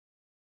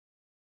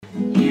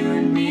You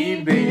and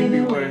me, baby,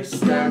 we're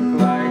stuck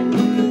like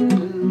glue.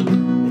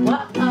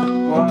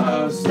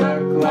 Whoa,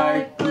 stuck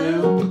like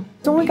glue.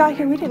 So when we got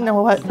here, we didn't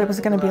know what it was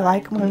going to be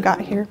like when we got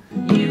here.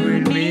 You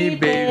and me,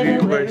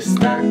 baby, we're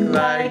stuck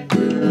like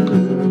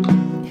glue.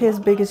 His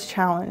biggest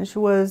challenge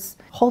was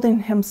holding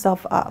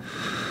himself up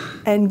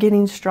and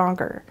getting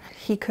stronger.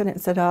 He couldn't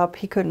sit up,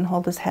 he couldn't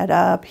hold his head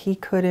up, he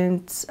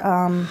couldn't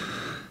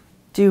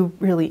do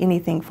really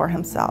anything for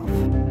himself.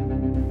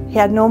 He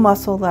had no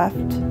muscle left.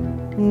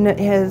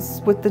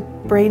 With the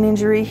brain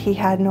injury, he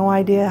had no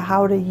idea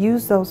how to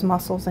use those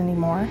muscles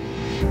anymore.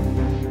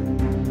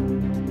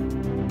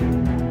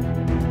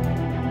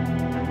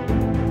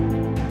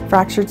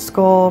 Fractured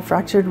skull,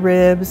 fractured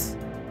ribs,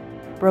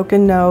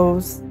 broken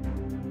nose.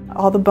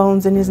 All the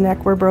bones in his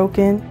neck were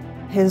broken.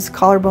 His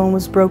collarbone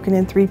was broken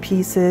in 3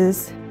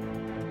 pieces.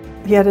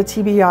 He had a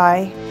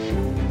TBI.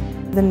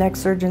 The neck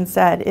surgeon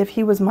said, if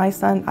he was my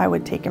son, I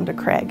would take him to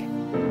Craig.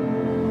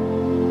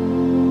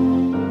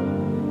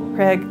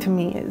 Craig, to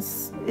me,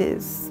 is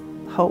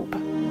hope.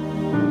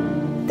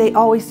 They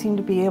always seem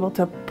to be able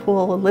to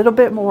pull a little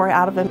bit more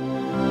out of him.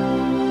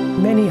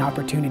 Many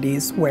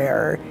opportunities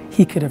where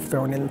he could have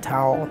thrown in the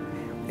towel,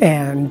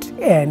 and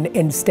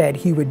instead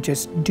he would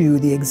just do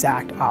the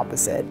exact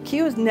opposite.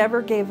 Hughes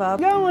never gave up.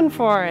 Going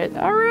for it.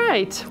 All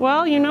right.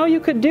 Well, you know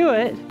you could do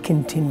it.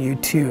 Continue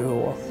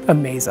to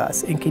amaze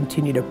us and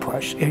continue to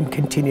push and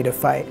continue to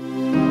fight.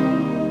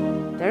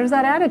 There's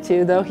that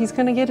attitude, though. He's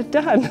going to get it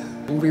done.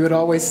 We would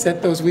always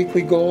set those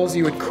weekly goals.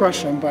 You would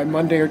crush them by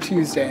Monday or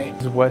Tuesday.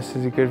 Wes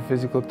is a good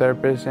physical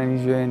therapist, and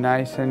he's really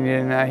nice, and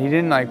he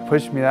didn't like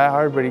push me that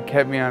hard, but he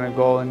kept me on a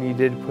goal, and he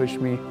did push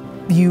me.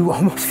 You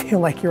almost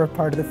feel like you're a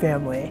part of the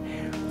family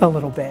a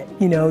little bit.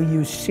 You know,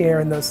 you share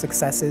in those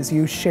successes,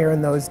 you share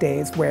in those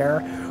days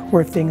where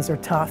things are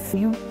tough.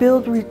 You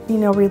build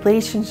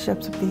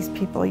relationships with these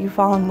people. You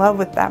fall in love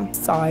with them.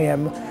 So I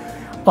am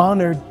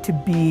honored to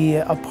be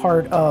a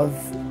part of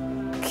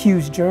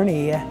Q's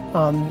journey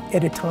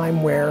at a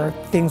time where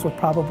things were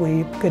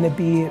probably going to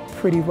be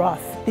pretty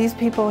rough. These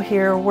people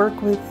here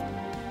work with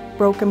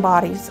broken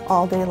bodies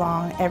all day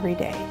long, every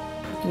day.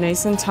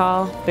 Nice and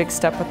tall, big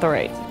step with the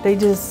right. They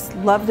just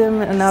loved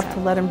him enough to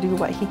let him do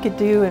what he could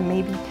do and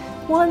maybe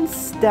one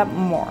step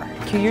more.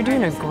 Q, you're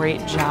doing a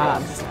great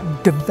job.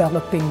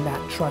 Developing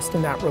that trust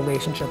and that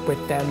relationship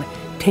with them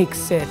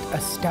takes it a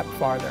step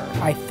farther.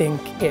 I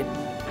think it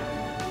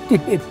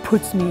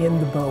puts me in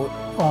the boat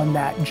on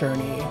that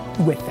journey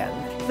with them.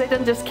 They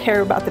don't just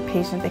care about the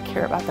patient, they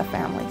care about the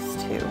families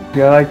too.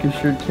 Yeah, I like your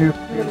shirt too.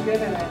 You look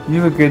good in it.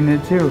 You look good in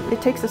it too.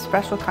 It takes a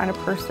special kind of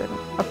person,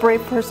 a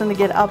brave person to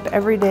get up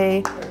every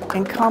day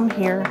and come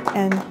here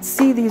and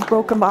see these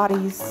broken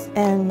bodies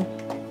and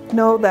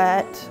know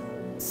that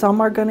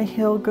some are going to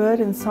heal good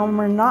and some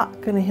are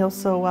not going to heal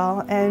so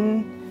well,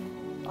 and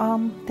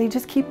they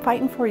just keep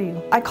fighting for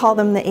you. I call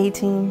them the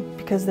A-team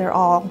because they're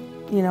all,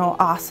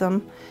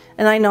 awesome.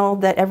 And I know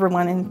that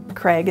everyone in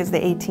Craig is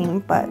the A-team,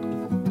 but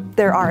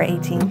they're our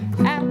A-team.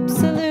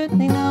 Absolutely.